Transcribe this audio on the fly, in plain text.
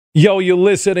Yo, you're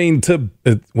listening to,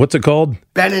 what's it called?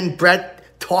 Ben and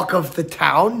Brett Talk of the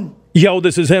Town. Yo,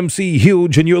 this is MC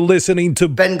Huge, and you're listening to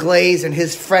Ben Glaze and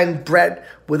his friend Brett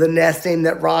with a last name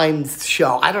that rhymes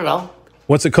show. I don't know.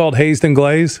 What's it called, Hazed and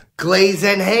Glaze? Glaze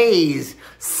and Haze.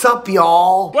 Sup,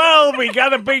 y'all? Well, we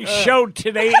got a big show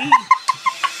today.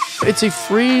 It's a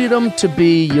freedom to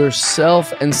be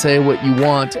yourself and say what you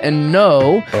want and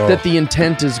know that the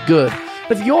intent is good.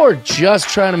 But if you're just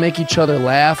trying to make each other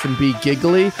laugh and be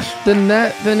giggly, then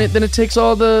it takes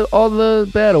all the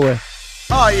bad away.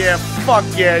 Oh yeah, fuck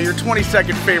yeah, your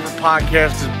 22nd favorite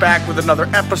podcast is back with another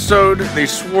episode. They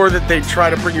swore that they'd try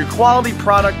to bring you quality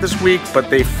product this week, but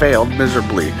they failed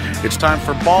miserably. It's time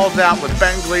for Balls Out with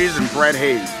Ben Glaze and Brett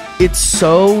Hayes. It's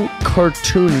so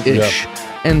cartoonish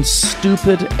and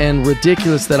stupid and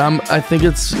ridiculous that I think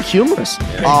it's humorous.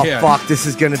 Fuck, this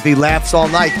is gonna be laughs all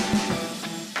night.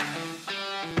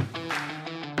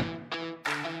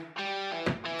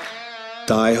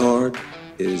 Die Hard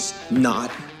is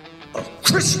not a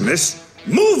Christmas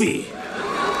movie.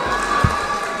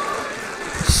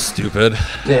 Stupid.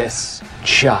 This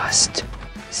just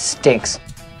stinks.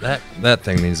 That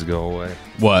thing needs to go away.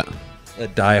 What?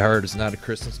 That Die Hard is not a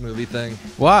Christmas movie thing.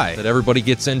 Why? That everybody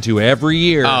gets into every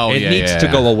year. Oh, it yeah, needs yeah, to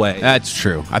yeah. go away. That's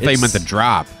true. I thought you meant the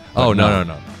drop. Oh,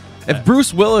 no. If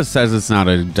Bruce Willis says it's not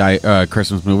a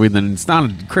Christmas movie, then it's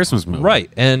not a Christmas movie. Right.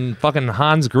 And fucking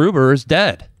Hans Gruber is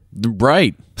dead.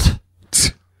 Right.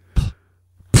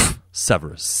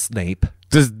 Severus Snape.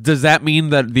 Does that mean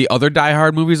that the other Die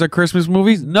Hard movies are Christmas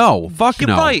movies? No. Fuck You're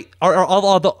no. right. Are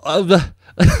all the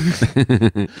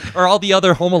are all the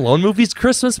other Home Alone movies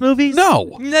Christmas movies?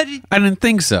 No. I didn't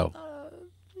think so.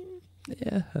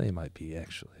 Yeah, they might be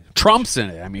actually. Trump's in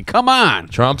it. I mean, come on.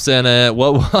 Trump's in it.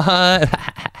 What?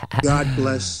 God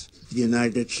bless the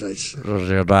United States.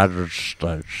 United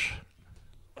States.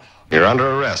 You're under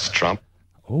arrest, Trump.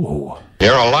 Oh.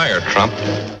 You're a liar, Trump.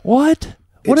 What?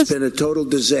 It's been a total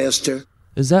disaster.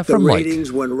 Is that The from ratings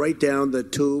went right down the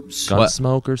tubes.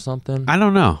 Gunsmoke or something? I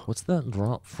don't know. What's that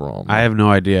drop from? I have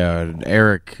no idea.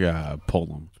 Eric pulled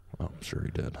them. Oh, I'm sure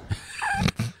he did.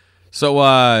 So,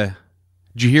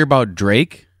 did you hear about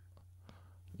Drake?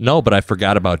 No, but I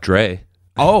forgot about Dre.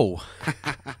 Oh.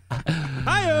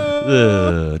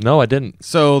 No, I didn't.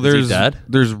 So Is he dead?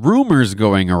 There's rumors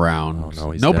going around. Oh,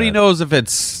 no, he's Nobody dead. knows if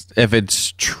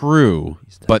it's true,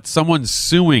 but someone's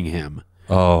suing him.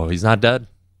 Oh, he's not dead?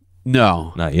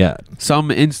 No. Not yet. Some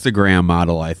Instagram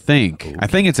model, I think. Ooh. I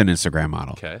think it's an Instagram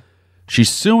model. Okay. She's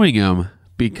suing him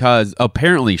because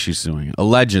apparently she's suing him,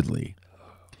 allegedly.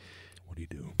 What do you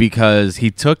do? Because he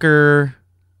took her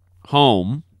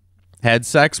home, had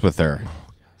sex with her,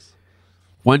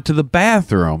 went to the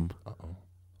bathroom,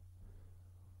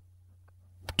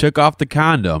 took off the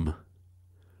condom,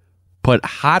 put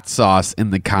hot sauce in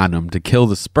the condom to kill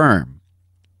the sperm.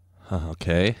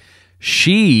 Okay.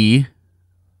 She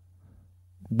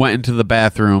went into the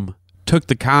bathroom, took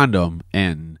the condom,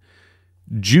 and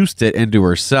juiced it into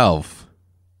herself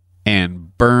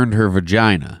and burned her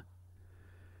vagina.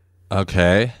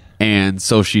 Okay. And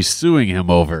so she's suing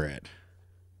him over it.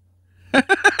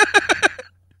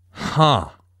 Huh.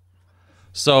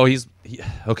 So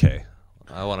okay.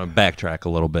 I want to backtrack a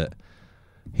little bit.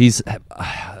 He's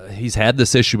had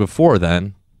this issue before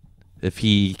then. If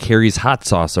he carries hot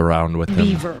sauce around with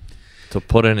him to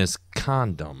put in his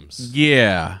condoms.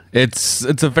 Yeah, it's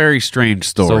a very strange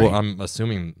story. So I'm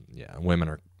assuming,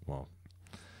 women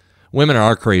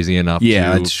are crazy enough.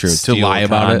 Yeah, to that's true. To steal lie a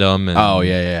about it. condom and,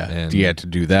 And to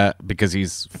do that because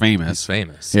he's famous. He's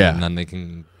famous. Yeah, and then they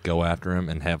can go after him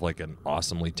and have like an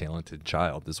awesomely talented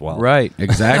child as well. Right,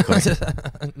 exactly.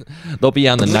 They'll be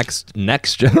on the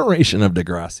next generation of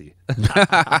Degrassi.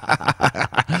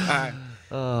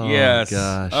 Oh, yes.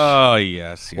 Gosh. Oh,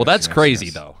 yes. Well, that's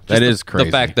crazy, though. That is crazy.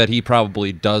 The fact that he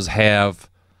probably does have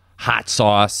hot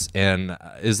sauce, and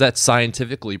is that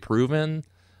scientifically proven?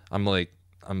 I'm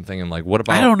thinking, what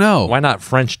about? I don't know. Why not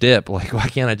French dip? Like, why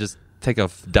can't I just take a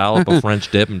dollop of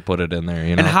French dip and put it in there?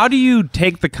 You know? And how do you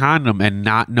take the condom and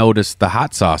not notice the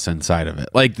hot sauce inside of it?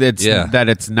 Like that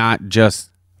it's not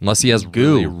just unless he has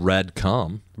goo. really red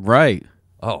cum, right?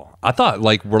 Oh, I thought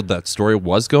where that story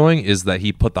was going is that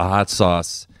he put the hot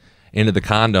sauce into the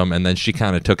condom and then she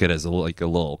kind of took it as a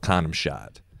little condom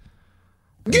shot.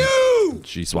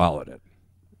 She swallowed it.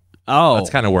 Oh,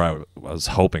 that's kind of where I was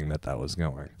hoping that was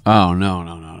going. Oh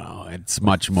no! It's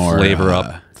much more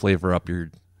flavor up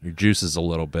your juices a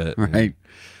little bit, right?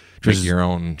 Just your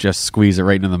own. Just squeeze it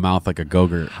right into the mouth like a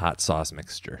Go-Gurt. Hot sauce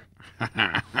mixture.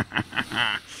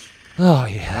 Oh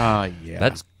yeah.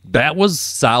 That was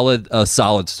a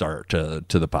solid start to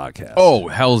the podcast. Oh,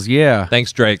 hells yeah.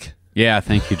 Thanks, Drake. Yeah,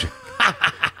 thank you, Drake.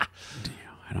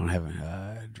 don't have any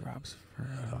drops for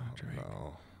Drake.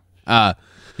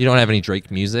 You don't have any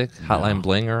Drake music, Hotline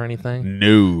Bling or anything?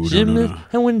 No.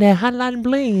 And when that Hotline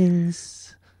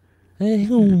Blings, they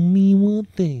told me one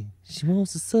thing. She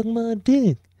wants to suck my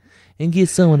dick and get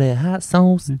some of that hot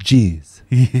sauce jizz.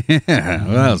 Yeah,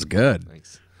 well, that was good.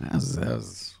 Thanks.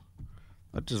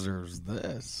 That deserves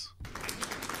this.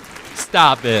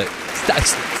 Stop it.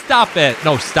 Stop it.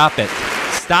 No, stop it.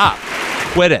 Stop.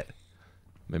 Quit it.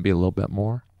 Maybe a little bit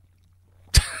more.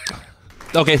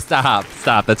 Okay, stop.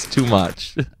 That's too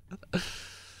much. Do you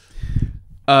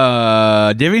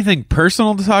have anything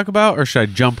personal to talk about, or should I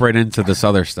jump right into this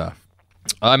other stuff?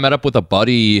 I met up with a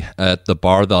buddy at the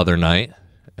bar the other night,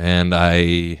 and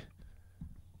I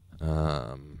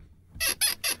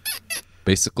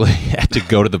basically had to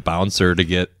go to the bouncer to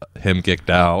get him kicked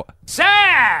out.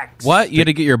 What? You had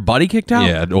to get your buddy kicked out?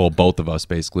 Yeah, well, both of us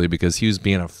basically, because he was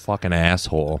being a fucking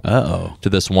asshole. Uh-oh. To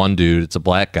this one dude. It's a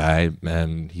black guy,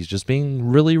 and he's just being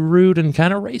really rude and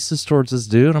kind of racist towards this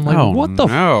dude. I'm like, what the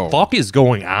fuck is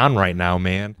going on right now,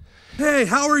 man? Hey,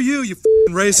 how are you, you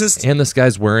f***ing racist? And this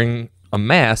guy's wearing a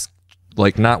mask,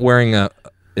 like not wearing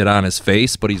it on his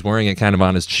face, but he's wearing it kind of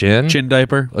on his chin. Chin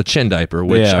diaper? A chin diaper,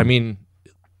 which, Yeah. I mean,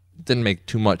 didn't make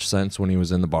too much sense when he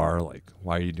was in the bar. Like,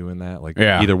 why are you doing that? Like,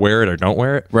 Yeah. either wear it or don't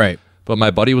wear it. Right. But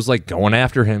my buddy was like going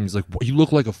after him. He's like, you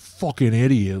look like a fucking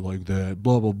idiot like that.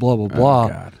 Blah, blah, blah, blah, blah.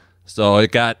 God. So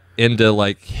it got into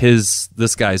like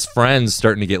this guy's friends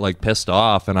starting to get like pissed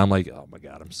off. And I'm like, oh my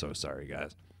God, I'm so sorry,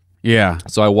 guys. Yeah.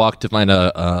 So I walked to find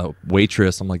a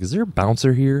waitress. I'm like, is there a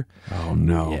bouncer here? Oh,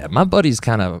 no. Yeah, my buddy's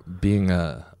kind of being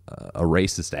a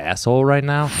racist asshole right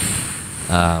now.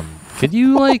 Could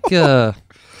you like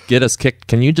get us kicked?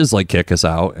 Can you just like kick us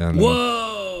out? And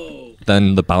Whoa!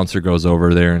 then the bouncer goes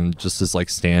over there and just is like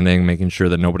standing, making sure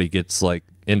that nobody gets like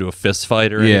into a fist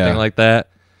fight or anything like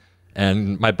that.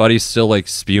 And my buddy's still like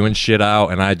spewing shit out,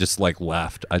 and I just like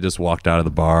left. I just walked out of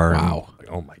the bar. Wow. And, like,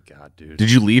 oh my God, dude.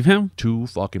 Did you leave him? Too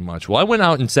fucking much. Well, I went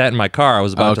out and sat in my car. I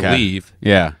was about to leave.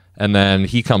 Yeah. And then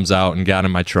he comes out and got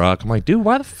in my truck. I'm like, dude,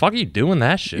 why the fuck are you doing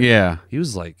that shit? Yeah. He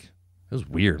was like, it was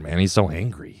weird, man. He's so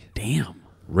angry. Damn.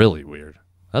 Really weird.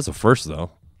 That's the first,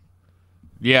 though.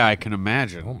 Yeah, I can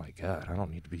imagine. Oh, my God. I don't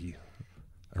need to be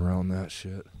around that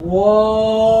shit.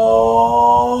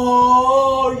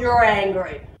 Whoa, you're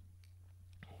angry.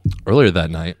 Earlier that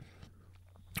night,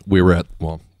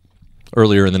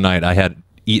 earlier in the night, I had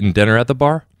eaten dinner at the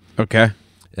bar. Okay.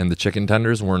 And the chicken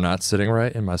tenders were not sitting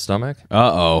right in my stomach.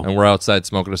 Uh-oh. And we're outside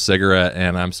smoking a cigarette,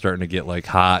 and I'm starting to get like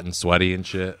hot and sweaty and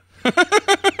shit.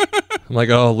 I'm like,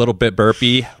 oh, a little bit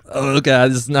burpy. Oh,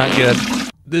 God, this is not good.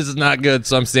 This is not good.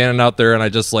 So I'm standing out there, and I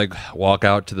just like walk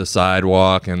out to the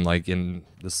sidewalk and like in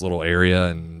this little area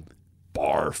and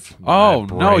barf. Oh,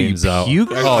 no, you out. puked?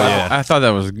 Oh, yeah. I thought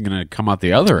that was going to come out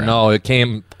the other end. No, it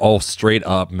came all straight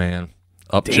up, man.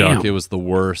 Up Damn. junk. It was the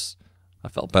worst. I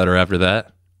felt better after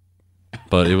that.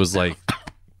 But it was like,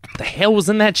 what the hell was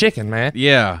in that chicken, man?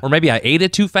 Yeah. Or maybe I ate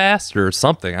it too fast or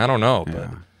something. I don't know. But it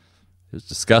was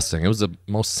disgusting. It was the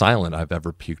most silent I've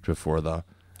ever puked before, though.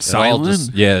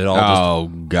 Silent? It all Oh,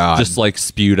 God. just like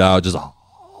spewed out. Just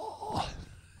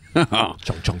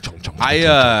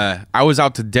I was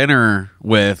out to dinner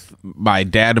with my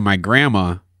dad and my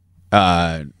grandma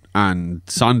on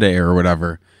Sunday or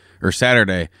whatever, or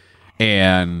Saturday,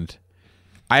 and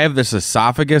I have this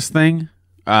esophagus thing.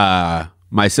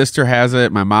 My sister has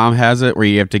it, my mom has it, where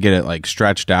you have to get it like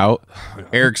stretched out.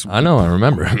 Eric's I know, I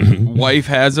remember. wife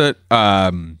has it,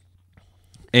 and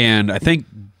I think,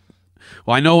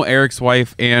 well, I know Eric's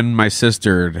wife and my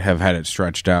sister have had it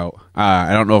stretched out.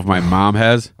 I don't know if my mom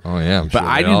has. Oh yeah, I'm sure but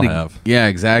I they all didn't. have. Yeah,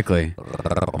 exactly.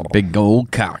 Big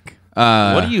gold cock.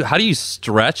 How do you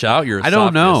stretch out your esophagus I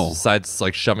don't know. besides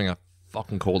like shoving a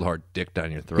fucking cold hard dick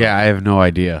down your throat? Yeah, I have no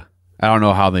idea. I don't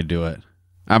know how they do it.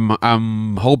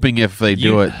 I'm hoping if they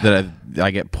do it that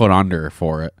I get put under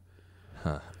for it.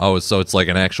 Huh. Oh, so it's like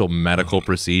an actual medical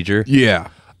procedure? Yeah.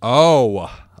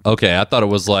 Oh, okay. I thought it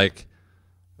was like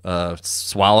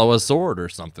swallow a sword or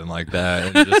something like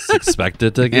that and just expect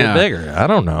it to get bigger. I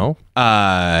don't know.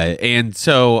 And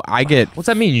so I get... What's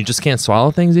that mean? You just can't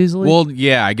swallow things easily? Well,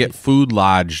 yeah, I get food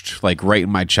lodged like right in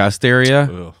my chest area.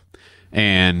 Ugh.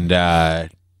 And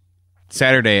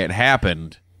Saturday it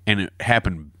happened, and it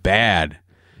happened bad.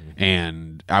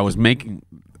 And I wasn't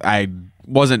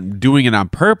doing it on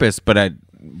purpose, but I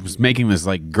was making this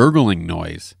like gurgling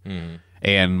noise.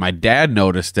 And my dad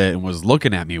noticed it and was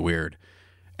looking at me weird.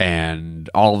 And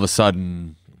all of a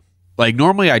sudden, like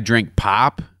normally I drink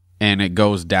pop and it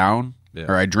goes down,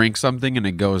 or I drink something and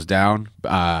it goes down.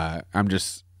 I'm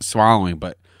just swallowing,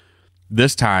 but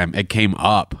this time it came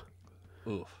up.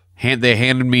 Oof. They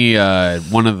handed me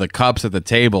one of the cups at the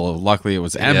table. Luckily, it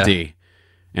was empty,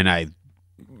 and I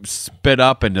spit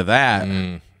up into that.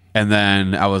 And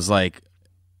then I was like,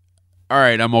 all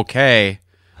right, I'm okay.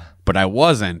 But I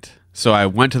wasn't. So I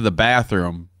went to the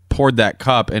bathroom, poured that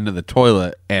cup into the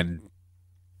toilet, and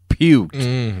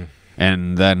puked.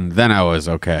 And then I was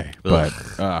okay. But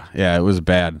yeah, it was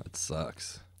bad. That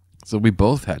sucks. So we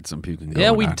both had some puking going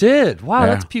Yeah, we on. did. Wow,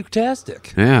 that's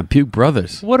puke-tastic. Yeah, puke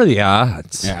brothers. What are the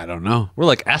odds? Yeah, I don't know. We're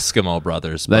like Eskimo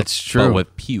brothers. That's true. But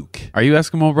with puke. Are you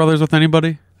Eskimo brothers with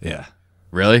anybody? Yeah.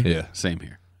 Really? Yeah. Same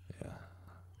here.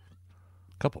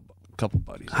 Couple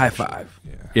buddies. High actually. five.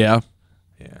 Yeah.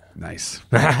 Yeah. Nice.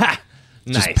 Nice.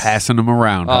 Just passing them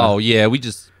around. Oh, yeah. We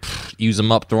just use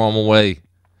them up, throw them away.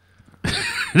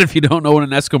 And if you don't know what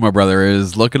an Eskimo brother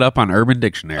is, look it up on Urban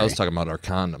Dictionary. I was talking about our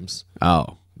condoms.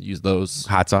 Oh. Use those.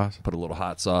 Hot sauce? Put a little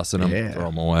hot sauce in them.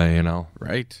 Throw them away, you know.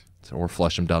 Right. So we're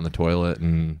flush them down the toilet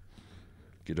and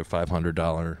get a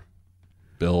 $500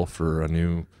 bill for a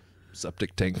new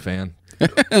septic tank fan.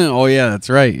 Oh, yeah, that's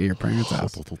right. Your parents'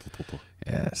 house.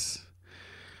 Yes.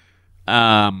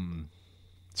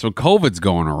 So COVID's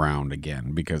going around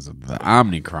again because of the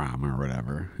Omicron or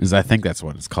whatever. I think that's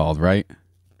what it's called, right?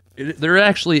 There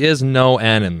actually is no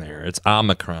N in there. It's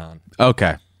Omicron.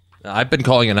 Okay. I've been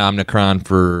calling it Omicron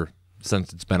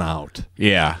since it's been out.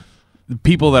 Yeah. The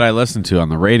people that I listen to on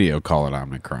the radio call it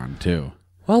Omicron, too.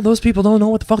 Well, those people don't know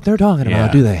what the fuck they're talking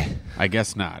about, do they? I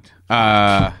guess not.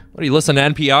 What, do you listen to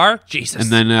NPR? Jesus.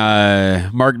 And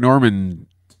then Mark Norman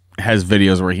has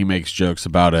videos where he makes jokes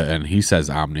about it, and he says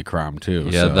Omicron, too.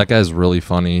 Yeah, so. that guy's really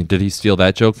funny. Did he steal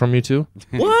that joke from you, too?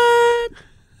 What?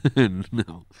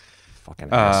 No. Fucking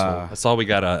asshole. I saw we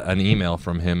got an email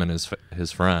from him and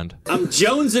his friend. I'm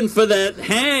jonesing for that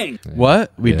hang.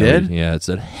 What? We did? Yeah, it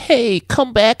said, hey,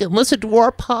 come back and listen to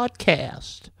our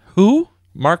podcast. Who?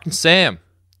 Mark and Sam.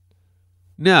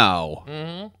 No.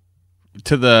 Mm-hmm.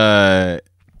 To the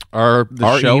our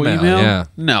show email? Yeah.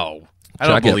 No. I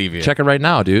don't believe you. Check it right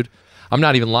now, dude. I'm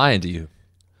not even lying to you.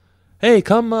 Hey,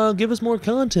 come give us more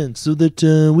content so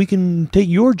that we can take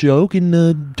your joke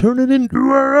and turn it into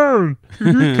our own.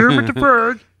 Kermit the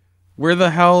Frog. Where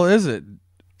the hell is it?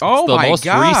 Oh, It's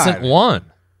the most recent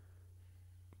one.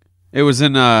 It was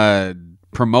in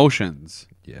promotions.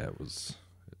 Yeah, it was.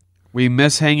 We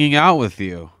miss hanging out with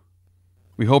you.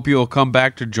 We hope you will come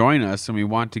back to join us, and we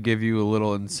want to give you a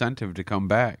little incentive to come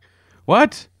back.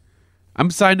 What? I'm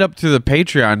signed up to the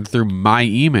Patreon through my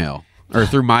email. Or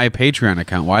through my Patreon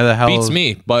account. Why the hell? Beats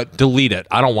me, but delete it.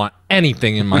 I don't want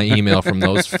anything in my email from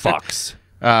those fucks.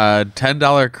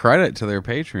 $10 credit to their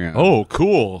Patreon. Oh,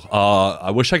 cool.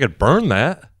 I wish I could burn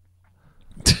that.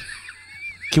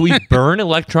 Can we burn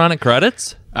electronic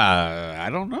credits? I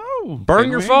don't know.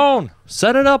 Burn your phone.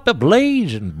 Set it up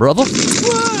ablaze, brother.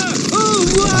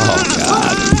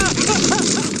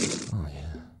 Oh,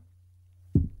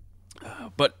 yeah.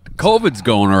 But COVID's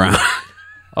going around.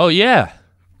 Oh, yeah.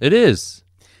 It is.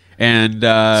 And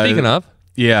speaking of,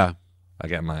 yeah, I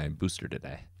got my booster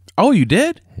today. Oh, you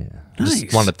did? Yeah. Nice.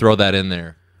 Just wanted to throw that in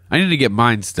there. I need to get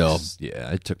mine still.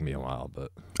 Yeah, it took me a while,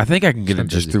 but I think I can get it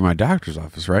just through my doctor's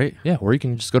office, right? Yeah, or you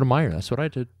can just go to Meijer. That's what I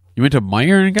did. You went to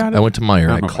Meijer and got it? I went to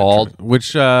Meijer. I called.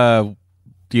 Which, do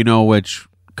you know which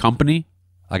company?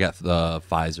 I got the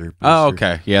Pfizer booster. Oh,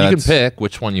 okay. Yeah, you can pick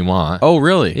which one you want. Oh,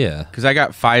 really? Yeah. Because I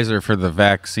got Pfizer for the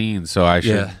vaccine, so I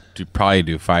should probably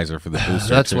do Pfizer for the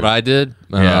booster. That's what I did.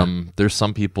 There's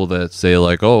some people that say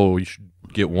like, oh, you should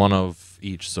get one of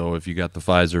each. So if you got the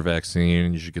Pfizer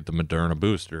vaccine, you should get the Moderna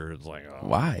booster. It's like, oh,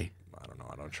 why? I don't know.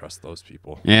 I don't trust those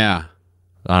people. Yeah.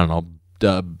 I don't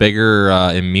know. Bigger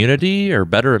immunity or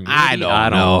better immunity? I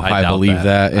don't know if I believe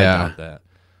that. Yeah. I doubt that.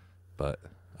 But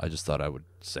I just thought I would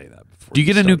say that before. Do you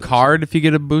get a new card if you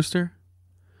get a booster?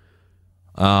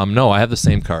 No, I have the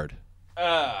same card.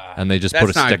 And they just put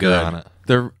a sticker on it.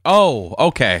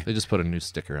 Okay. They just put a new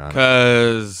sticker on it.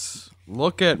 Because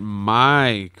look at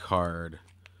my card.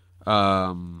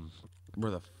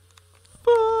 Where the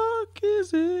fuck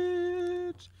is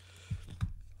it?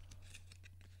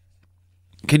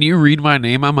 Can you read my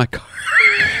name on my card?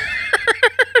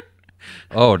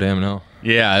 Oh, damn, no.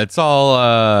 Yeah, it's all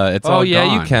all yeah,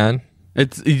 gone. you can.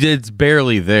 It's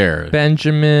barely there.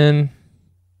 Benjamin.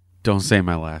 Don't say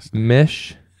my last name.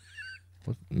 Mish.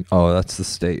 Oh, that's the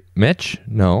state. Mitch?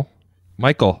 No.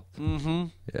 Michael. Mm-hmm.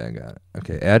 Yeah, I got it.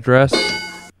 Okay, address,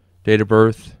 date of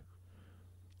birth.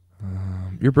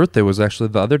 Your birthday was actually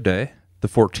the other day, the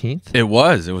 14th. It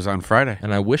was. It was on Friday.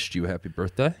 And I wished you happy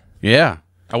birthday. Yeah.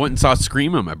 I went and saw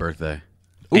Scream on my birthday.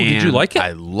 Oh, did you like it?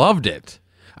 I loved it.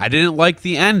 I didn't like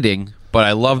the ending, but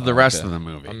I loved the rest of the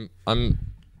movie. I'm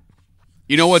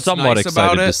you know what's somewhat nice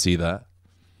excited about it? to see that.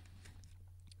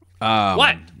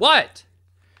 What?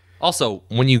 Also,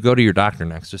 when you go to your doctor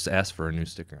next, just ask for a new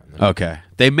sticker on there. Okay.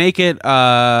 They make it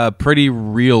pretty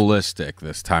realistic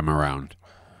this time around.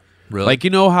 Really? Like, you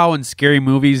know how in scary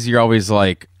movies you're always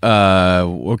like,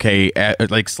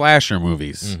 like slasher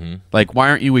movies. Mm-hmm. Like, why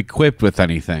aren't you equipped with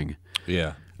anything?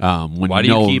 Yeah. Why do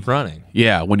you keep running?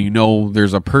 Yeah, when you know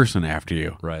there's a person after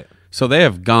you. Right. So they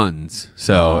have guns.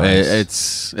 So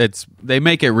Nice. it's they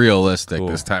make it realistic Cool.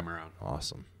 this time around.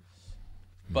 Awesome.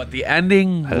 But the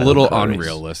ending a Hello, little Clarice.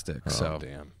 unrealistic. Oh, So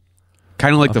damn.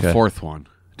 kind of like the Okay. fourth one.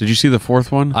 Did you see the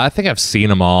fourth one? I think I've seen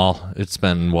them all. It's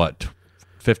been,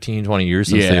 15, 20 years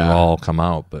since they've all come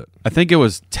out. But I think it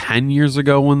was 10 years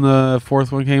ago when the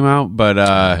fourth one came out. But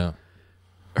yeah.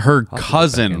 her I'll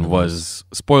cousin get back into was,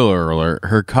 spoiler alert,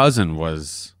 her cousin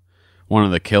was one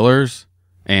of the killers.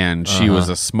 And she was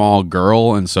a small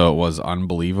girl. And so it was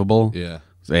unbelievable. Yeah.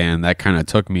 And that kind of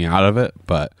took me out of it.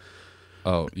 But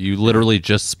Oh, you literally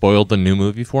just spoiled the new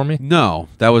movie for me? no,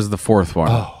 that was the fourth one.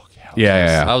 Oh, okay.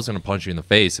 Yeah. I was going to punch you in the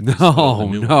face. If you spoiled the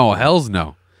No, new no, one. hell's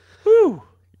no. Woo.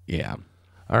 Yeah.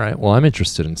 All right. Well, I'm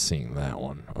interested in seeing that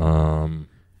one.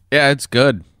 Yeah, it's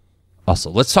good.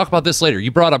 Also, let's talk about this later. You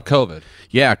brought up COVID.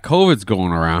 Yeah, COVID's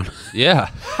going around.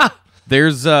 Yeah.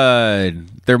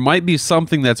 There might be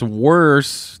something that's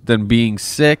worse than being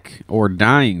sick or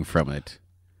dying from it.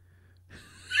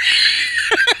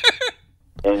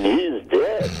 And he's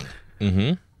dead.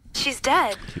 Mm-hmm. She's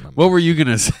dead. What were you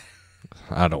gonna say?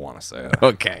 I don't want to say it.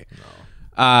 Okay.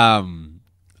 A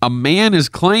man is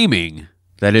claiming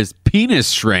that his penis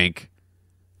shrank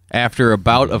after a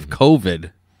bout of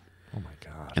COVID. Oh my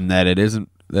god. And that it isn't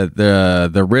that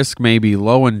the risk may be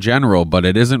low in general, but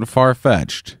it isn't far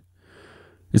fetched.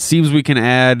 It seems we can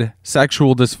add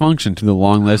sexual dysfunction to the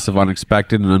long list of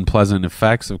unexpected and unpleasant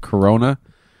effects of corona.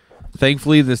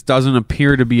 Thankfully, this doesn't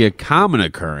appear to be a common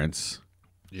occurrence.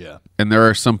 Yeah. And there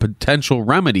are some potential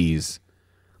remedies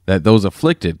that those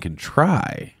afflicted can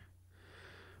try.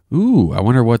 Ooh, I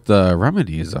wonder what the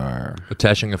remedies are.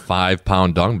 Attaching a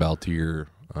 5-pound dumbbell to your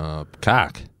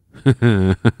cock.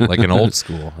 Like an old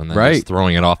school. And then just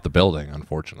throwing it off the building,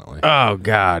 unfortunately. Oh,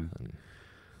 God.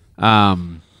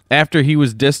 After he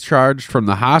was discharged from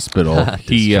the hospital,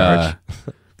 he...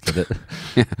 Get it?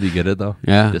 Do you get it, though?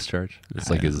 Yeah. Discharge?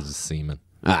 It's like his semen.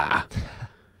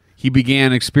 He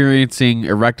began experiencing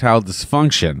erectile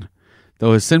dysfunction,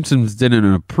 though his symptoms didn't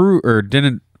improve.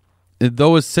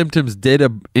 Though his symptoms did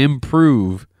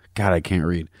improve. God, I can't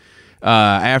read.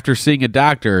 After seeing a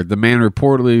doctor, the man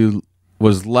reportedly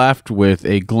was left with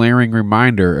a glaring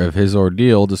reminder of his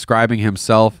ordeal, describing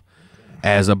himself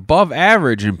as above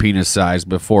average in penis size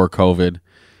before COVID.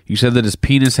 He said that his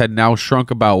penis had now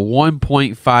shrunk about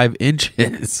 1.5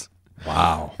 inches.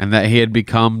 Wow. And that he had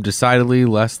become decidedly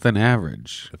less than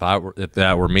average. If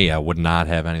that were me, I would not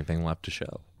have anything left to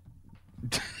show.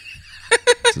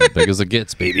 It's as big as it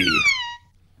gets, baby.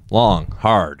 Long,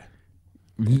 hard.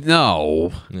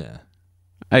 No. Yeah.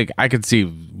 I could see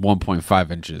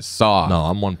 1.5 inches soft. No,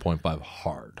 I'm 1.5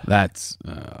 hard. That's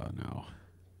no.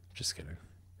 Just kidding.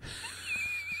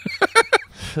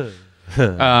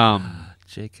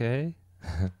 JK.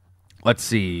 Let's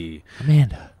see.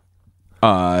 Amanda.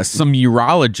 Some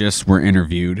urologists were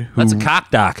interviewed. That's a cock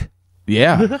doc.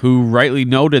 Yeah, who rightly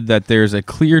noted that there's a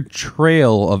clear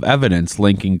trail of evidence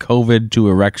linking COVID to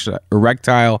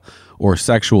erectile or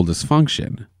sexual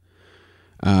dysfunction.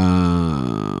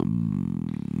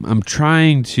 I'm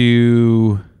trying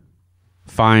to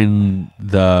find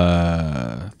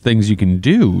the things you can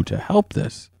do to help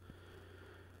this.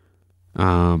 Where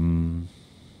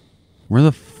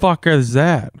the fuck is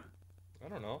that? I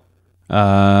don't know.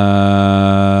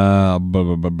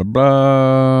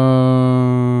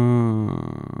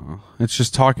 It's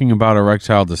just talking about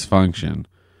erectile dysfunction.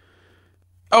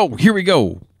 Oh, here we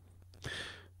go.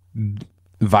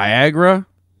 Viagra,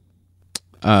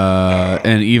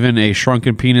 and even a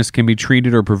shrunken penis can be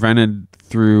treated or prevented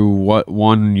through what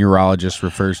one urologist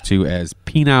refers to as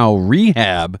penile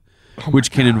rehab, which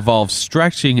can involve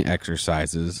stretching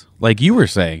exercises, like you were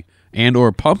saying, and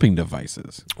or pumping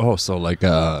devices. Oh, so like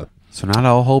So not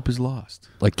all hope is lost.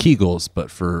 like Kegels,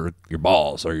 but for your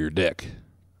balls or your dick.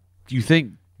 Do you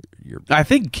think? I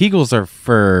think Kegels are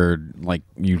for like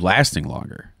you lasting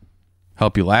longer,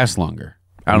 help you last longer.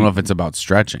 I don't know if it's about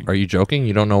stretching. Are you joking?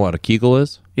 You don't know what a Kegel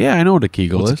is? Yeah, I know what a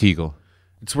Kegel What's is. a Kegel?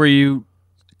 It's where you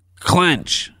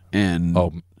clench and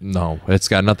Oh, no. It's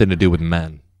got nothing to do with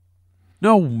men.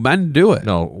 no, men do it.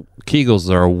 No, Kegels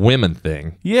are a women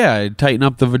thing. Yeah, tighten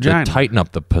up the They vagina. tighten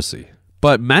up the pussy.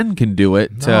 But men can do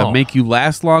it No. to make you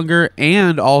last longer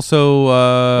and also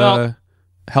No.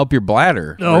 help your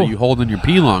bladder. No. Where you hold in your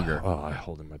pee longer. Oh, I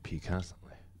hold in my pee constantly.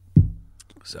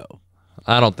 So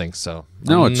I don't think so.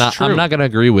 No, I'm it's not, true. I'm not going to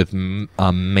agree with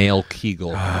a male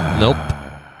Kegel. Nope.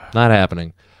 Not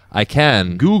happening. I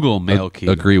can Google male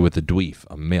Kegel. agree with the dweef.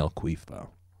 A male queef, though.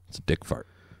 It's a dick fart.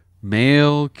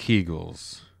 Male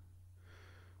Kegels.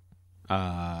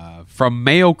 From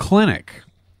Mayo Clinic.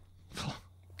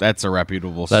 That's a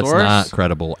reputable That's source. not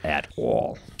credible at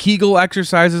all. Kegel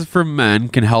exercises for men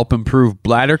can help improve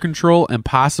bladder control and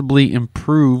possibly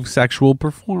improve sexual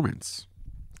performance.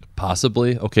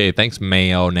 Possibly. Okay, thanks,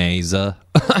 mayonnaise.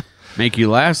 Make you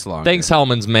last longer. Thanks,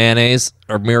 Hellman's mayonnaise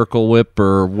or Miracle Whip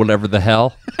or whatever the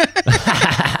hell.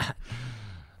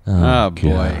 Oh,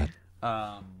 boy.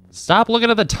 Stop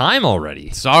looking at the time already.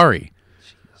 Sorry.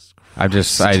 I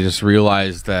just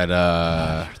realized that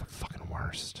You're the fucking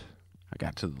worst. I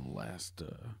got to the last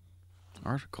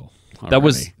article. That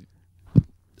was.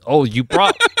 Oh, you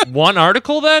brought one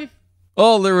article then?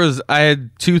 Oh, I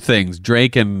had two things: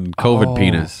 Drake and COVID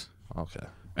penis. Okay.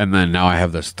 And then now I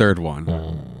have this third one.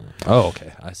 Oh,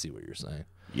 okay. I see what you're saying.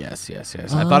 Yes.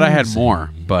 I thought I had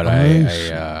more, but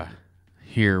I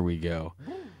here we go.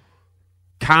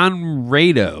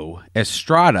 Conrado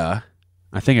Estrada.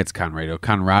 I think it's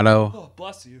Conrado. Oh,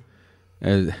 bless you.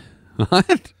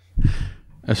 What?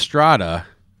 Estrada.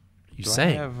 You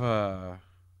say? I have,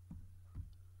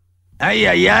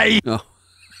 Oh.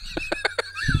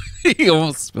 You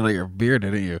almost spilled your beer,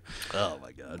 didn't you? Oh,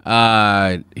 my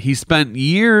God. He spent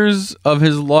years of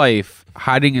his life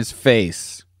hiding his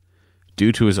face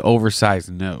due to his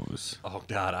oversized nose. Oh,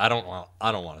 God. I don't want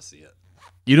to see it.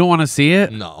 You don't want to see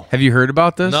it? No. Have you heard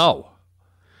about this? No.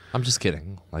 I'm just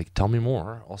kidding. Like, tell me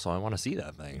more. Also, I want to see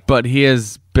that thing. But he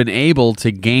has been able to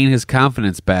gain his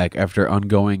confidence back after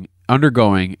undergoing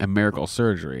a miracle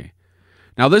surgery.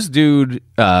 Now, this dude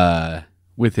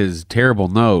with his terrible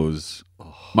nose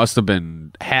must have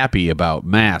been happy about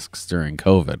masks during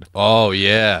COVID. Oh,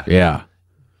 yeah. Yeah.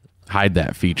 Hide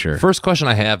that feature. First question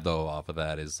I have, though, off of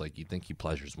that is, like, you think he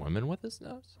pleasures women with his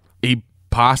nose? He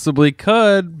possibly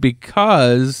could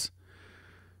because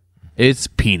it's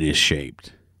penis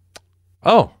shaped.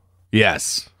 Oh.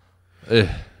 Yes. Do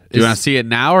you want to see it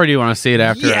now or do you want to see it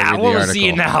after I read the article? I want to see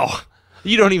it now.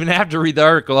 You don't even have to read the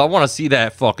article. I want to see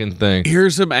that fucking thing.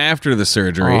 Here's him after the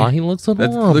surgery. Oh, he looks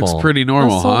adorable. That looks pretty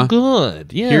normal, That's so huh?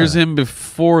 good. Yeah. Here's him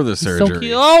before the So surgery.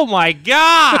 cute. Oh, my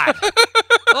God.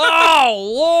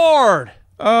 Oh, Lord.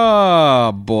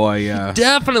 Oh, boy, yeah.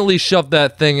 Definitely shove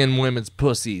that thing in women's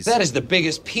pussies. That is the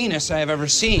biggest penis I have ever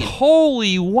seen.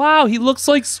 Holy wow, he looks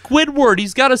like Squidward.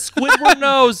 He's got a Squidward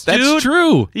nose, dude. That's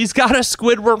true. He's got a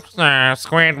Squidward.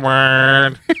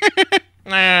 Squidward.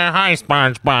 Hi,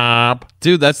 SpongeBob.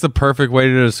 Dude, that's the perfect way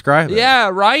to describe it. Yeah,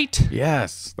 right?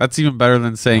 Yes. That's even better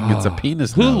than saying it's a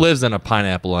penis Who nose. lives in a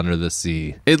pineapple under the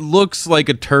sea? It looks like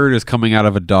a turd is coming out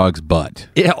of a dog's butt.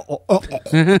 Yeah.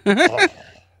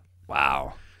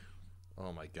 Wow.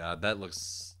 Oh, my God. That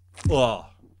looks... Oh.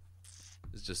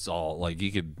 It's just all, like,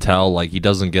 you could tell, like, he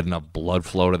doesn't get enough blood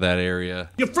flow to that area.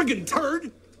 You friggin'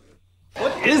 turd!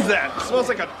 What is that? It smells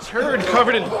like a turd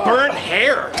covered in burnt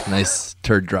hair. Nice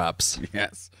turd drops.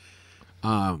 Yes.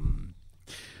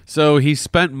 So he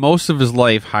spent most of his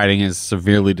life hiding his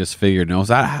severely disfigured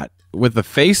nose with the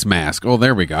face mask. Oh,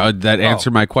 there we go. That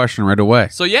answered my question right away.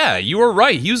 So, yeah, you were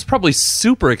right. He was probably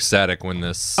super ecstatic when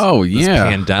this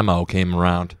pandemo came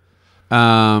around.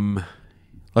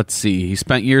 Let's see. He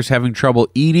spent years having trouble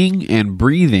eating and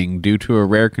breathing due to a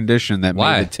rare condition that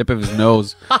made the tip of his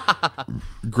nose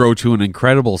grow to an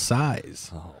incredible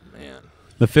size. Oh, man.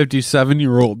 The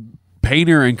 57-year-old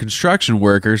painter and construction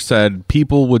worker said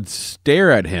people would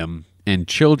stare at him and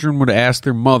children would ask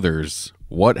their mothers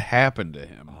what happened to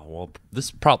him. Oh, well,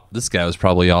 this guy was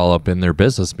probably all up in their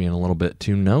business being a little bit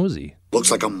too nosy.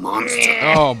 Looks like a monster.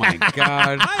 Oh, my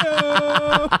God.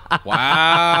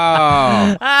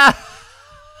 Wow.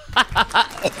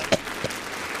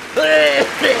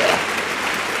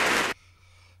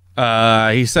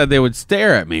 He said they would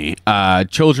stare at me.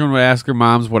 Children would ask their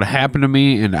moms what happened to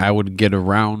me, and I would get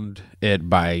around it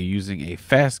by using a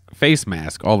face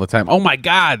mask all the time. Oh, my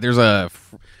God. There's a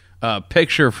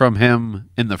picture from him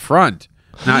in the front.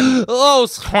 Oh,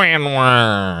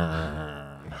 Squidward.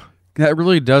 That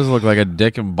really does look like a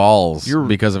dick and balls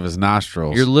because of his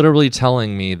nostrils. You're literally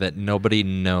telling me that nobody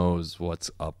knows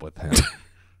what's up with him.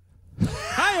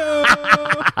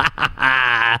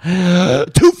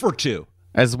 2 for 2.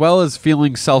 As well as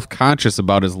feeling self-conscious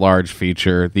about his large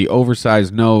feature, the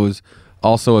oversized nose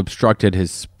also obstructed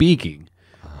his speaking,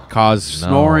 caused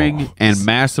snoring, and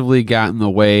massively got in the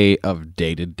way of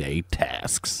day-to-day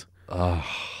tasks. Oh,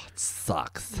 it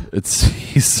sucks.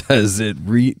 He says it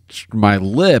reached my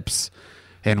lips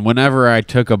And whenever I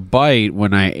took a bite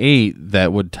when I ate,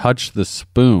 that would touch the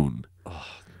spoon.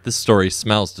 This story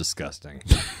smells disgusting.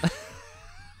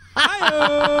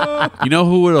 You know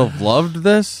who would have loved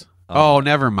this? Oh,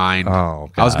 never mind. Oh,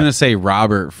 I was God. going to say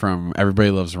Robert from Everybody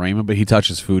Loves Raymond, but he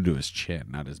touches food to his chin,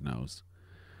 not his nose.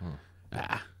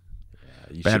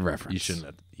 Bad reference. You shouldn't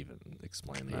have even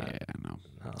explained that.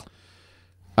 Yeah,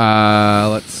 no.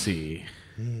 Let's see.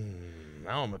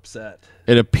 Now I'm upset.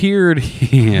 It appeared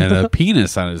he had a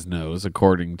penis on his nose,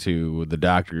 according to the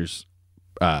doctor's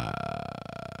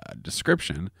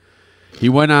description. He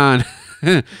went on,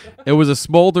 it was a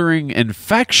smoldering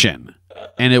infection,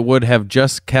 and it would have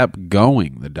just kept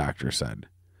going, the doctor said.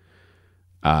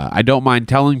 I don't mind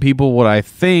telling people what I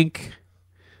think.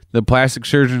 The plastic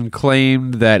surgeon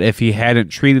claimed that if he hadn't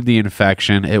treated the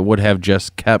infection, it would have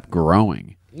just kept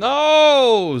growing.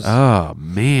 Nose. Oh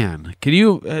man, can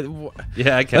you?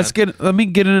 Yeah, I can. Let me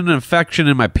get an infection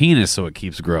in my penis so it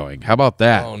keeps growing. How about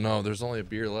that? Oh no, there's only a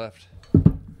beer left.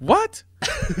 What?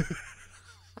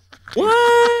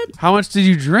 What? How much did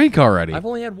you drink already? I've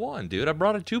only had one, dude. I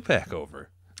brought a 2-pack over.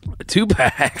 A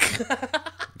 2-pack.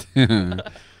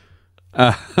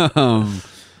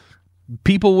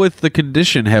 People with the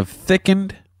condition have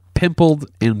thickened, pimpled,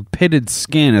 and pitted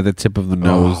skin at the tip of the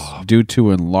nose due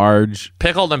to enlarged,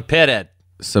 Pickled and pitted.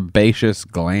 sebaceous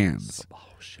glands.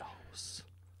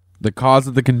 The cause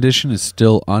of the condition is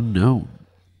still unknown.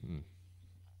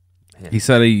 He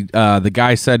said the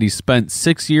guy said he spent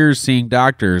 6 years seeing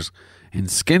doctors and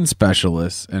skin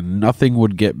specialists, and nothing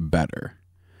would get better.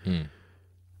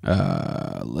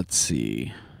 Let's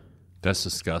see. That's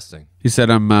disgusting. He said,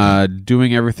 I'm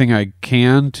doing everything I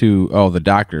can to, the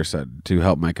doctor said, to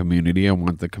help my community. I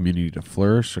want the community to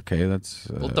flourish. Okay, that's...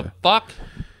 What the fuck?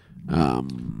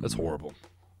 That's horrible.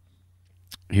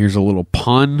 Here's a little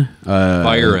pun.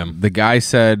 Fire him. The guy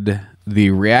said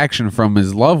the reaction from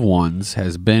his loved ones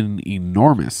has been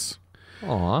enormous.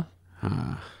 Aw.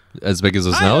 As big as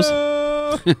his nose?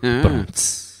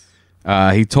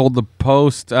 He told the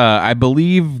Post, I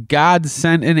believe God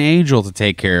sent an angel to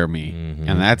take care of me.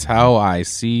 And that's how I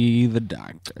see the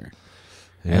doctor.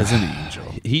 As an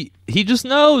angel. He just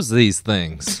knows these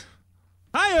things.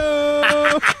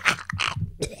 I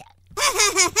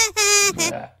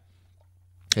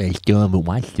still haven't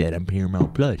watched that on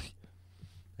Paramount Plus.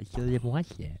 I still haven't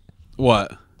watched that.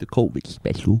 What? The COVID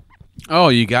special. Oh,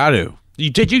 you got to.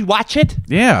 Did you watch it?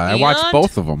 Yeah, I watched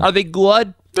both of them. Are they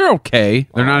good? They're okay.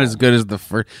 They're not as good as the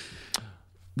first.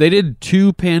 They did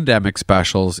 2 pandemic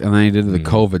specials, and then they did the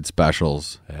COVID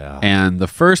specials. Yeah. And the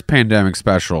first pandemic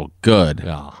special, good.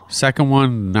 Yeah. Second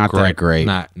one, not that great.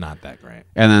 Not that great.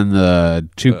 And then the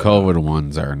 2 COVID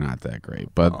ones are not that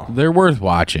great, but they're worth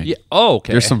watching. Yeah. Oh,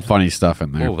 okay. There's some funny stuff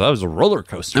in there. Oh, that was a roller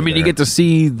coaster. I mean, you get to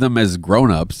see them as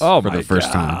grown-ups for the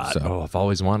first time. So. Oh, I've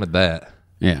always wanted that.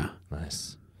 Yeah.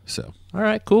 Nice. So. All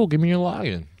right, cool. Give me your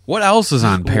login. What else is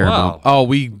on Paramount? Wow. Oh,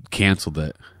 we canceled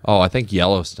it. Oh, I think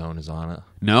Yellowstone is on it.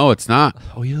 No, it's not.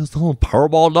 Oh, Yellowstone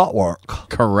Paramount Network.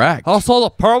 Correct. Also, the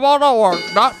Paramount Network,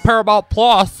 not Paramount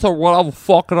Plus or whatever the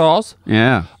fuck it is.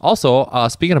 Yeah. Also,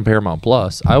 speaking of Paramount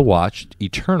Plus, I watched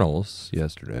Eternals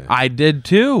yesterday. I did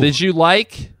too. Did you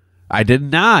like? I did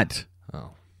not.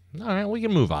 Oh. All right, we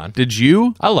can move on. Did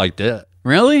you? I liked it.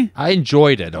 Really? I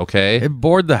enjoyed it, okay? It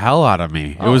bored the hell out of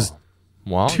me. It was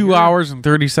 2 hours and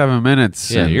 37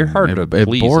 minutes. Yeah, you're hard to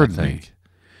please, bored I think. me.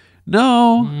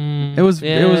 No, it was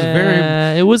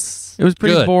very. It was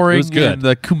pretty good. boring. It was good. And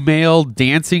the Kumail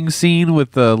dancing scene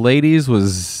with the ladies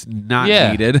was not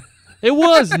needed. It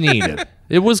was needed.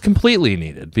 It was completely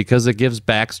needed because it gives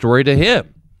backstory to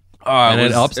him. And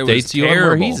it updates you on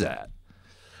where he's at.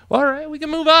 Well, all right, we can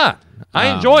move on.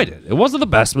 I enjoyed it. It wasn't the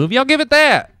best movie. I'll give it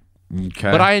that.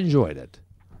 Okay. But I enjoyed it.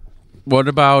 What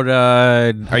about,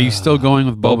 are you still going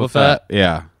with Boba Fett?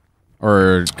 Yeah.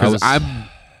 Or, because I'm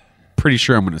pretty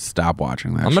sure I'm going to stop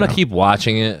watching that I'm going to keep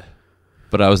watching it,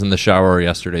 but I was in the shower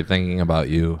yesterday thinking about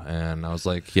you, and I was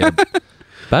like, yeah,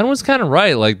 Ben was kind of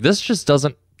right. Like, this just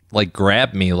doesn't, like,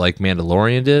 grab me like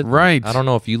Mandalorian did. Right. I don't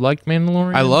know if you liked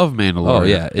Mandalorian. I love Mandalorian. Oh,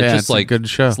 yeah. It's just like, a good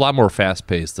show. It's a lot more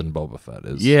fast-paced than Boba Fett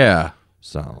is. Yeah.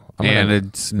 So.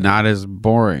 It's not as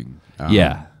boring.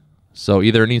 Yeah. So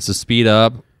either it needs to speed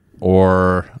up,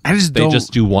 or they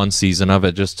just do one season of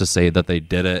it just to say that they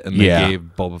did it, and they gave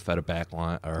Boba Fett a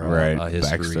backline or a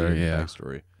history,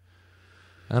 backstory.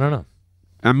 I don't know.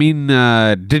 I mean,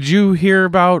 did you hear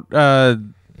about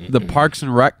the Parks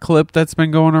and Rec clip that's been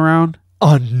going around?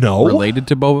 No. Related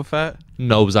to Boba Fett?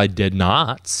 No, I did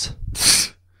not.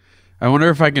 I wonder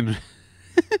if I can.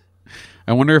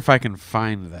 I wonder if I can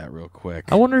find that real quick.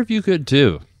 I wonder if you could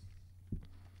too.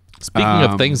 Speaking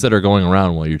of things that are going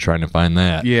around while you're trying to find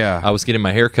that, Yeah. I was getting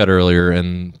my hair cut earlier,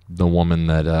 and the woman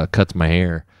that cuts my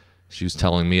hair, she was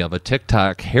telling me of a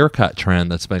TikTok haircut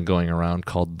trend that's been going around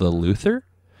called the Luther.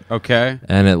 Okay.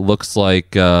 And it looks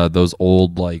like those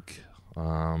old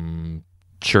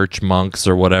church monks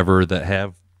or whatever that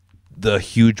have the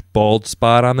huge bald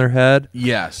spot on their head.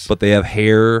 Yes. But they have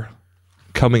hair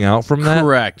coming out from that.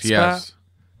 Correct. spot. Yes.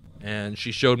 And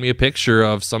she showed me a picture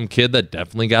of some kid that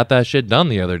definitely got that shit done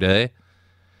the other day.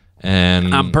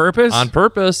 And On purpose? On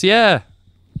purpose, yeah.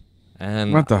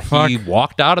 And What the fuck? He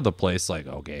walked out of the place like,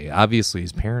 okay, obviously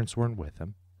his parents weren't with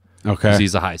him. Okay. 'Cause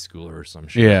he's a high schooler or some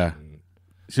shit. Yeah.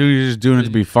 So you're just doing it to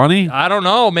be funny? I don't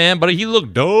know, man, but he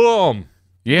looked dumb.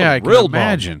 Yeah, I can Real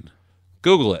imagine. bum.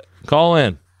 Google it. Call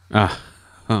in. All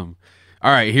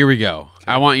right, here we go.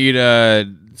 I want you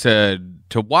to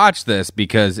watch this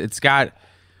because it's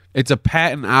a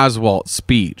Patton Oswalt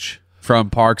speech from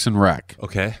Parks and Rec.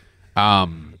 Okay.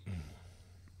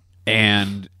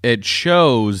 And it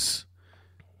shows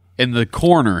in the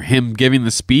corner him giving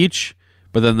the speech,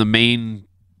 but then the main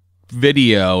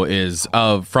video is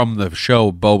from the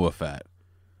show Boba Fett.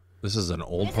 This is an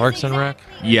old Parks and Rec?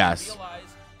 Yes.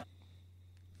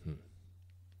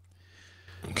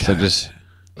 Okay. So just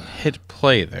hit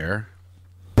play there.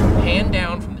 Hand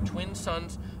down from the twin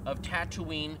sons of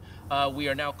Tatooine, we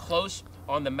are now close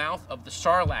on the mouth of the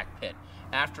Sarlacc pit.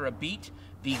 After a beat,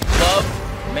 the gloved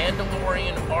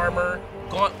Mandalorian armor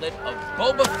gauntlet of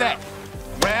Boba Fett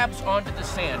grabs onto the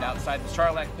sand outside the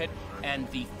Sarlacc pit, and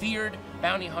the feared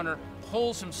bounty hunter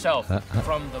pulls himself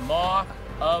from the maw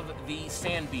of the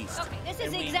sand beast. Okay, this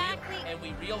is exactly... And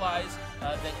we realize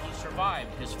that he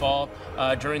survived his fall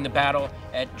during the battle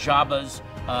at Jabba's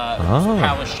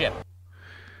palace ship.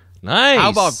 Nice. How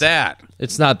about that?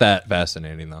 It's not that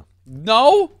fascinating, though.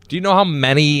 No? Do you know how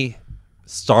many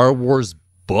Star Wars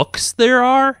books there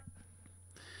are?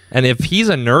 And if he's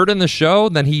a nerd in the show,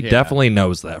 then he definitely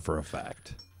knows that for a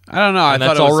fact. I don't know. And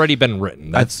that's already been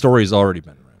written. That story's already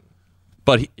been written.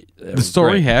 But the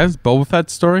story has Boba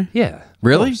Fett's story? Yeah.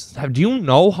 Really? Do you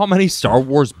know how many Star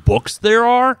Wars books there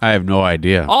are? I have no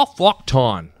idea. Oh, fuck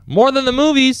ton. More than the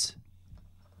movies.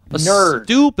 A Nerd.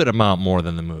 stupid amount more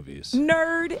than the movies.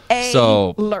 Nerd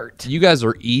alert. You guys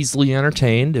are easily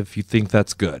entertained if you think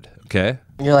that's good, okay?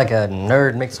 You're like a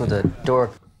nerd mixed with a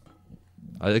dork.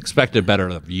 I expected better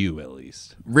of you, at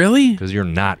least. Really? Because you're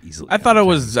not easily I thought it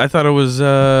was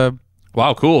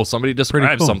wow, cool. Somebody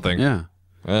described cool. something. Yeah.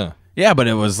 Yeah. Yeah, but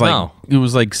it was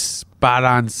like spot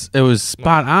on. It was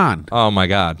spot on. Oh my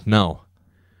god, no.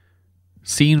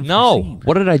 Scene. No.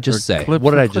 What did I just say? clip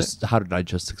What for did I clip. just? How did I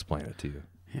just explain it to you?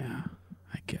 Yeah,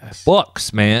 I guess.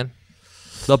 Books, man.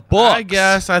 The books. I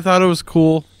guess I thought it was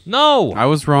cool. No. I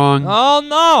was wrong. Oh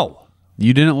no.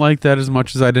 You didn't like that as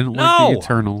much as I didn't like the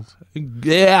Eternals.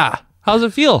 Yeah. How's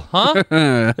it feel, huh?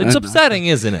 It's upsetting,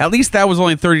 isn't it? At least that was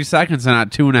only 30 seconds and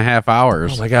not 2.5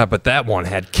 hours. Oh my god, but that one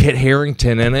had Kit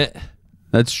Harington in it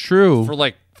That's true. for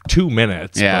like 2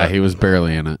 minutes. Yeah, but he was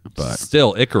barely in it, but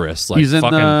still Icarus. Like, He's in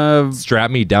fucking the-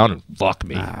 strap me down and fuck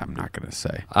me. I'm not gonna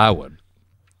say. I would.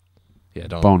 Yeah,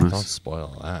 don't Bonus.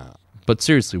 spoil that. But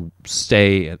seriously,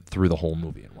 stay through the whole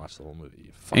movie and watch the whole movie.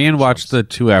 You fucking And watch chumps. the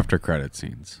 2 after credit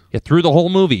scenes. Yeah, through the whole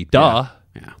movie. Duh.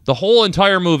 Yeah. The whole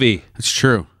entire movie. It's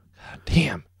true.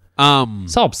 Damn.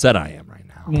 That's how upset I am right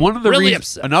now. One of the Really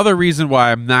upset. another reason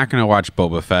why I'm not going to watch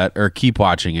Boba Fett or keep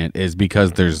watching it is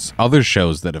because there's other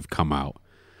shows that have come out.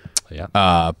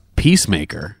 Yeah.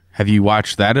 Peacemaker. Have you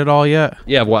watched that at all yet?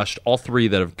 Yeah, I've watched all 3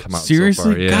 that have come out Seriously?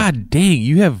 so far. Yeah. God dang,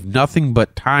 you have nothing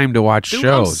but time to watch Dude,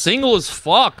 I'm shows. single as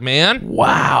fuck, man.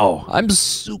 Wow. I'm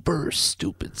super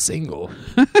stupid single.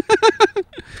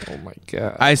 Oh my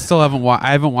god. I still haven't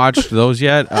I haven't watched those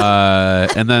yet.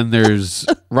 And then there's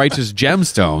Righteous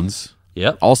Gemstones.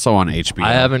 Yep. Also on HBO.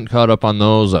 I haven't caught up on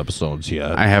those episodes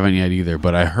yet. I haven't yet either,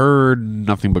 but I heard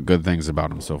nothing but good things about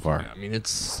them so far. I mean,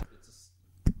 it's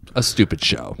a stupid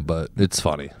show, but it's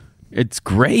funny. It's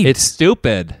great. It's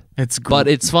stupid. It's but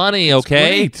it's funny,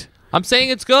 okay? great. I'm saying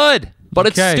it's good, but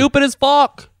Okay. it's stupid as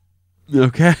fuck.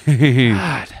 Okay.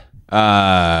 God.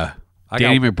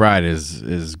 Danny McBride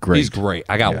is great. He's great.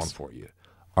 I got one for you.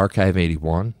 Archive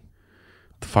 81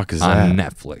 The fuck is on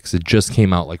that? Netflix. It just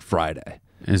came out like Friday.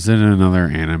 Is it another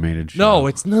animated show? No,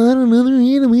 it's not another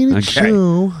animated Okay.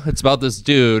 show. It's about this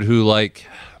dude who, like,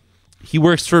 he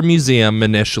works for a museum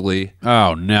initially.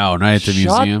 Oh no, not at the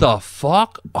Shut museum. the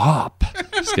fuck up.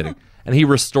 Just kidding. And he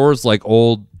restores like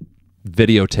old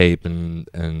videotape,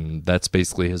 and that's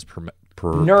basically his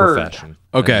profession.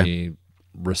 Okay. And he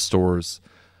restores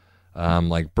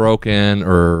like broken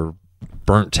or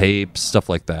burnt tapes, stuff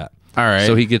like that. All right.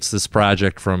 So he gets this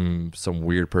project from some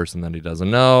weird person that he doesn't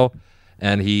know,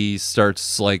 and he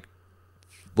starts like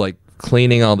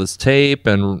cleaning all this tape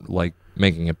and like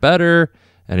making it better,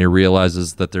 and he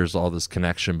realizes that there's all this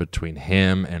connection between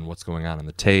him and what's going on in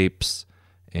the tapes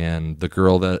and the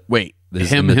girl that is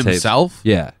him in the himself? tapes.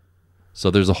 Yeah.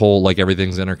 So there's a whole like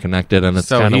everything's interconnected, and it's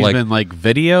so kind of he's like been like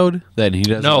videoed that he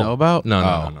doesn't know about.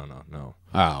 No.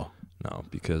 Oh, no,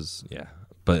 because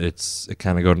but it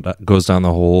kind of goes down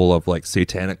the whole of like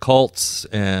satanic cults.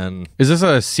 And is this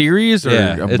a series or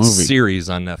a movie? It's a series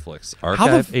on Netflix.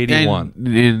 Archive 81.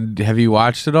 And have you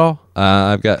watched it all?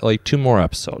 I've got like 2 more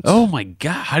episodes. Oh my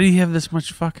god! How do you have this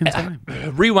much fucking time?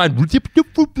 Rewind.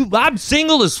 I'm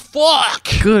single as fuck.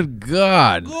 Good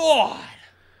God.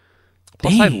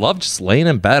 Plus, I love just laying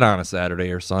in bed on a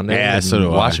Saturday or Sunday. Yeah, and so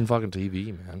do I. watching fucking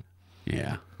TV, man.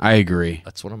 Yeah, I agree.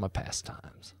 That's one of my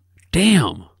pastimes.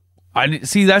 Damn.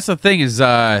 See, that's the thing is,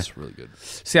 That's really good.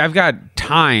 see, I've got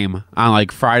time on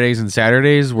like Fridays and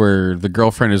Saturdays where the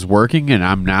girlfriend is working and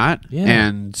I'm not. Yeah.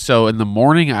 And so in the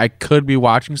morning I could be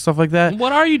watching stuff like that.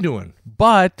 What are you doing?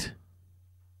 But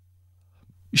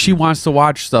she wants to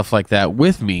watch stuff like that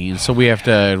with me, and so we have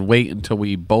to wait until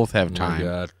we both have time.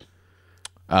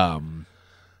 Oh my God.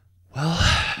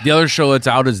 The other show that's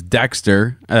out is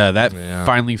Dexter. That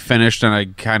finally finished, and I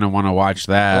kind of want to watch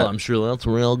that. Well, I'm sure that's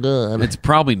real good. It's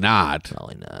probably not.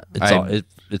 Probably not.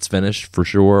 It's finished for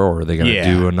sure, or are they going to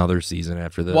do another season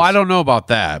after this? Well, I don't know about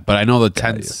that, but I know the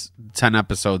 10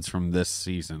 episodes from this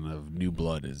season of New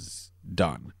Blood is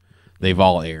done. They've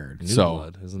all aired. New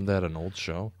Blood? Isn't that an old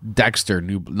show? Dexter,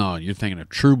 No, you're thinking of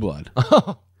True Blood.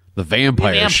 The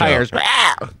vampires. Show.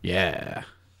 Yeah.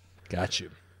 Got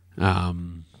you.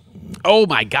 Oh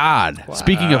my God! Wow.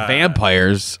 Speaking of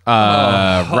vampires,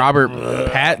 Robert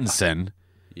Pattinson.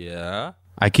 Yeah.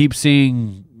 I keep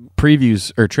seeing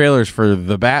previews or trailers for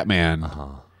the Batman,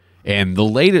 and the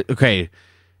latest. Okay,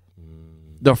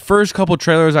 the first couple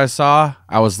trailers I saw,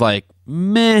 I was like,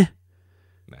 meh.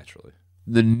 Naturally.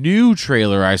 The new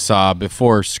trailer I saw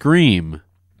before Scream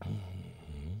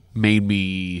made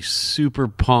me super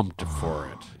pumped for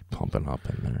it. Pumping up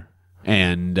in there.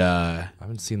 And I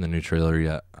haven't seen the new trailer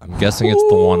yet. I'm guessing it's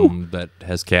the one that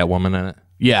has Catwoman in it.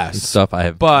 Yes. And stuff I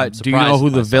have. But do you know who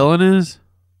the villain is?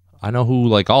 I know who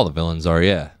like all the villains are,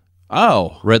 yeah.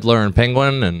 Oh. Riddler and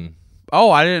Penguin and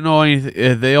I didn't know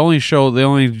anything. They only show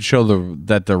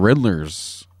that the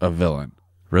Riddler's a villain.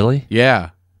 Really?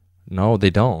 Yeah. No, they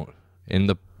don't. In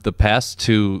the past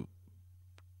 2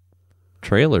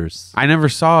 trailers, I never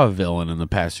saw a villain in the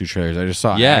past 2 trailers. I just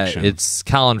saw action. It's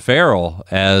Colin Farrell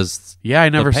as I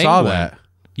never saw that.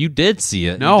 You did see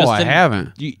it. No, I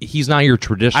haven't. He's not your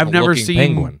traditional. I've never seen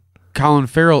Penguin. Colin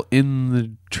Farrell in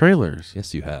the trailers.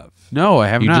 Yes, you have. No, I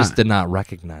have not. You just did not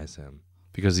recognize him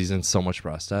because he's in so much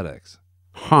prosthetics.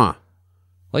 Huh.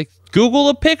 Like, Google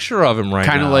a picture of him right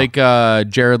now. Kind of like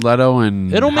Jared Leto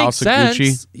and It'll House make of sense.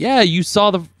 Gucci. Yeah, you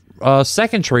saw the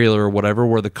second trailer or whatever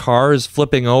where the car is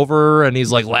flipping over and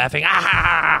he's like laughing.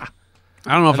 Ah!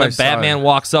 I don't know if and Batman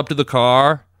walks up to the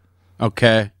car.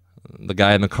 Okay. The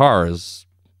guy in the car is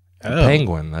the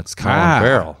Penguin. That's Colin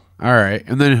Farrell. All right.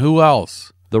 And then who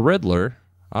else? The Riddler.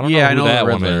 I don't know who that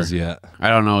one is yet. I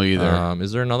don't know either.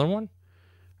 Is there another one?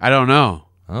 I don't know.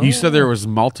 Oh. You said there was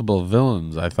multiple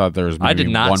villains. I thought there was maybe I did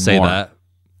not one say more. that.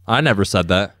 I never said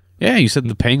that. Yeah, you said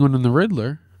the Penguin and the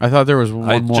Riddler. I thought there was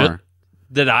one more.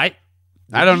 Did I?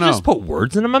 I don't know. Did you just put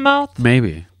words in my mouth?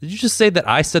 Maybe. Did you just say that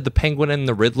I said the Penguin and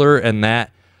the Riddler and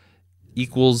that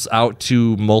equals out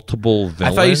to multiple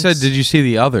villains? I thought you said, did you see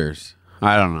the others?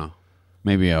 I don't know.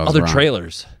 Maybe I was other wrong.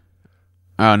 trailers.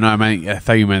 Oh, no, I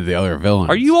thought you meant the other villains.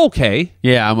 Are you okay?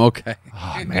 Yeah, I'm okay.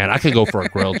 Oh, man, I could go for a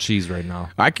grilled cheese right now.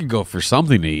 I could go for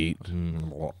something to eat.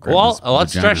 Well,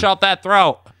 let's stretch out that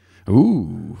throat.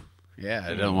 Ooh. Yeah,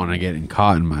 I don't want to get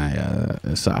caught in my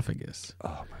esophagus.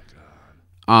 Oh, my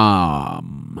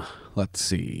God. Let's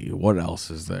see. What else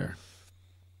is there?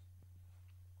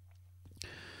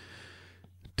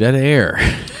 Dead air.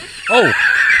 Oh.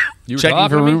 You were checking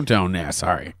for to me? room tone. Yeah,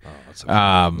 sorry. Oh, that's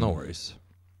okay. No worries.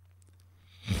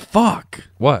 Fuck.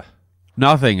 What?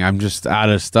 Nothing. I'm just out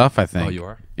of stuff, I think. Oh, you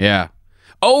are? Yeah.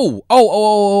 Oh.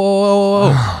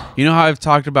 You know how I've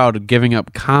talked about giving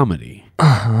up comedy?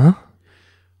 Uh-huh.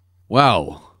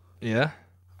 Well. Yeah?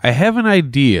 I have an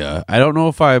idea. I don't know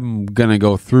if I'm going to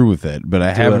go through with it, but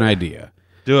I have an idea.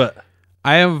 Do it.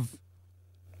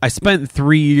 I spent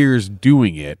 3 years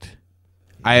doing it.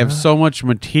 I have so much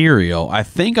material. I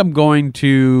think I'm going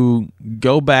to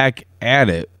go back at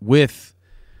it with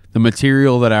the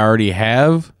material that I already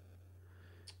have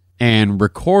and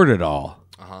record it all.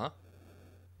 Uh-huh.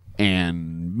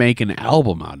 And make an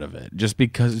album out of it, just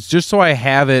because it's just so I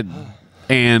have it,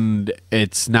 and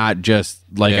it's not just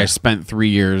like I spent 3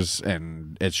 years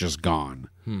and it's just gone.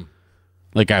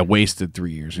 Like I wasted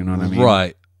 3 years. You know what I mean?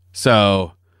 Right.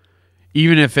 So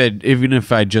even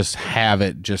if I just have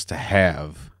it just to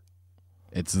have,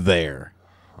 it's there.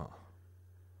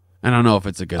 I don't know if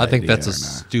it's a good idea. I think that's a or not.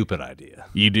 stupid idea.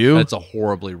 You do? That's a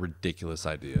horribly ridiculous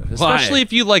idea. Especially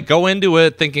if you like go into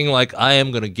it thinking like, I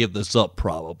am going to give this up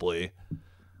probably.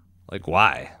 Like,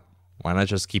 why? Why not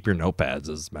just keep your notepads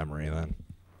as memory then?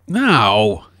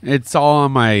 No, it's all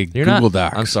on my Google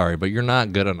Docs. I'm sorry, but you're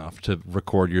not good enough to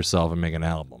record yourself and make an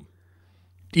album.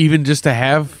 Even just to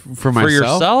have for myself? For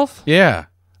yourself? Yeah.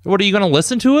 What, are you going to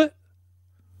listen to it?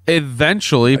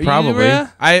 Eventually, probably.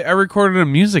 I recorded a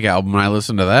music album and I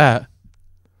listened to that.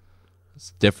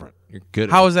 It's different. You're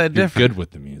good. How is that different? You're good with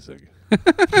the music.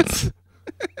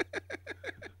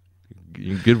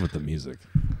 You're good with the music.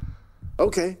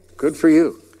 Okay, good for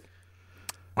you.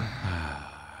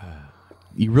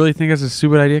 You really think that's a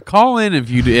stupid idea? Call in if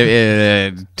you do,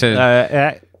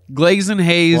 to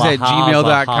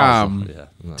glazeandhaze@gmail.com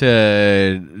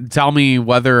to tell me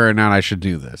whether or not I should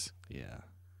do this.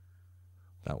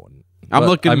 That wouldn't. I'm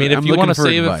looking. I mean, if you want to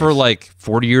save advice. it for like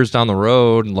 40 years down the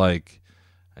road, and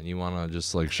you want to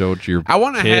just like show it to your I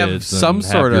want to have kids some and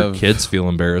sort have of your kids feel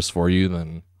embarrassed for you,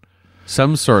 then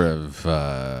some sort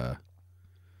of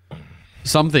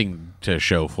something to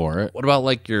show for it. What about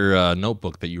like your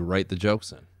notebook that you write the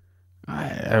jokes in?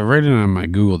 I write it on my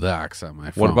Google Docs on my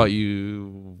phone. What about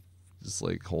you? Just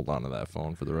like hold on to that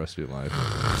phone for the rest of your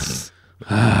life.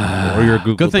 Or your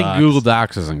Google Good thing Docs. Google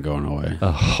Docs isn't going away.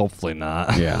 Hopefully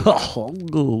not. Yeah.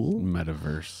 Google.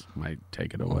 Metaverse might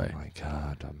take it away. Oh my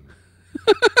God.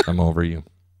 I'm over you.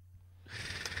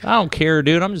 I don't care,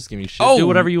 dude. I'm just giving you shit. Do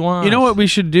whatever you want. You know what we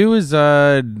should do is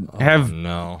have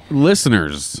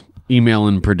listeners email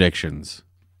in predictions.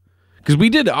 Because we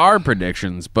did our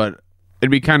predictions, but it'd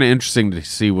be kind of interesting to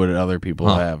see what other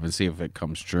people have and see if it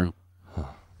comes true.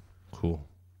 Cool.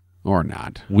 Or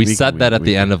not. We said that at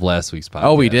the end of last week's podcast.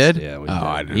 Oh, we did? Yeah, we did.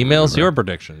 I didn't Emails remember. your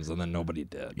predictions, and then nobody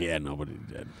did. Yeah, nobody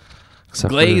did.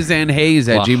 Except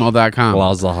glazeandhaze@gmail.com.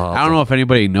 Glazeandhaze. I don't know if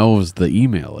anybody knows the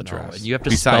email address. and you have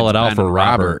to spell it out Ben for and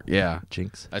Robert. Yeah.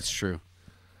 Jinx. That's true.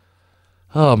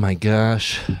 Oh my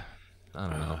gosh. I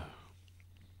don't know.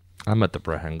 I'm at the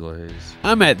Brehen Glaze.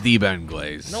 I'm at the Ben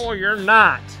Glaze. No, you're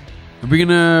not. Are we going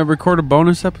to record a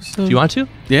bonus episode? Do you want to?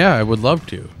 Yeah, I would love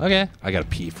to. Okay. I got to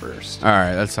pee first. All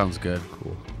right, that sounds good.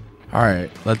 Cool. All right,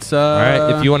 let's All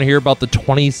right, if you want to hear about the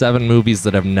 27 movies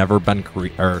that have never been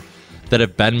that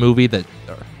have been movie that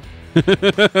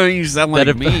you sound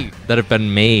like me. That have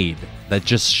been made that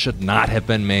just should not have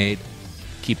been made,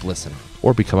 keep listening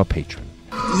or become a patron.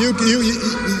 You can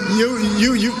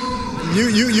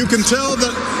tell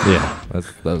that. Yeah, that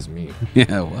was me.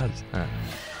 Yeah, it was.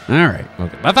 All right.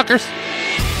 Okay. Bye, fuckers.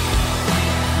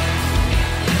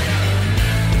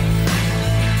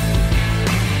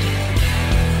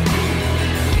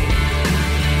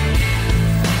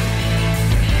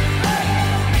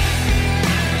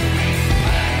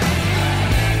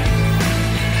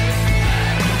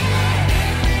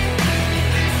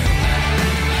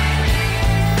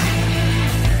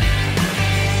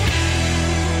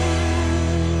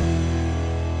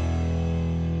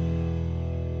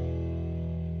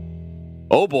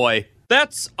 Oh boy.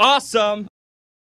 That's awesome.